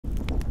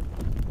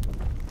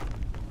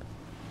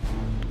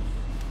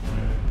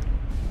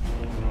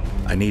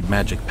I need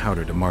magic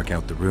powder to mark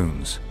out the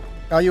runes.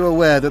 Are you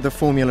aware that the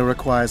formula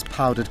requires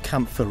powdered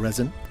camphor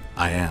resin?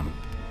 I am.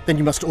 Then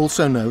you must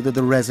also know that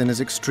the resin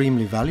is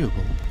extremely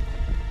valuable.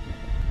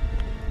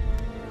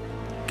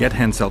 Get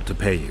Henselt to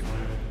pay you.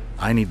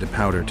 I need the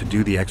powder to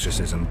do the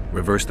exorcism,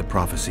 reverse the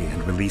prophecy,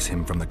 and release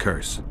him from the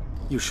curse.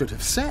 You should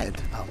have said,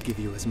 I'll give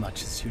you as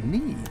much as you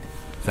need.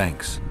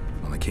 Thanks,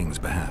 on the king's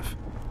behalf.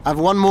 I've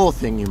one more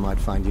thing you might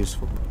find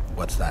useful.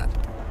 What's that?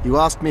 You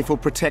asked me for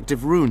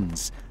protective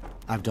runes.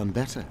 I've done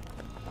better.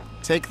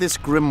 Take this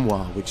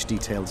grimoire, which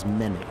details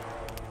many.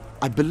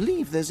 I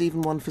believe there's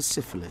even one for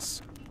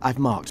syphilis. I've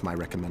marked my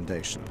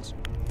recommendations.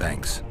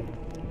 Thanks.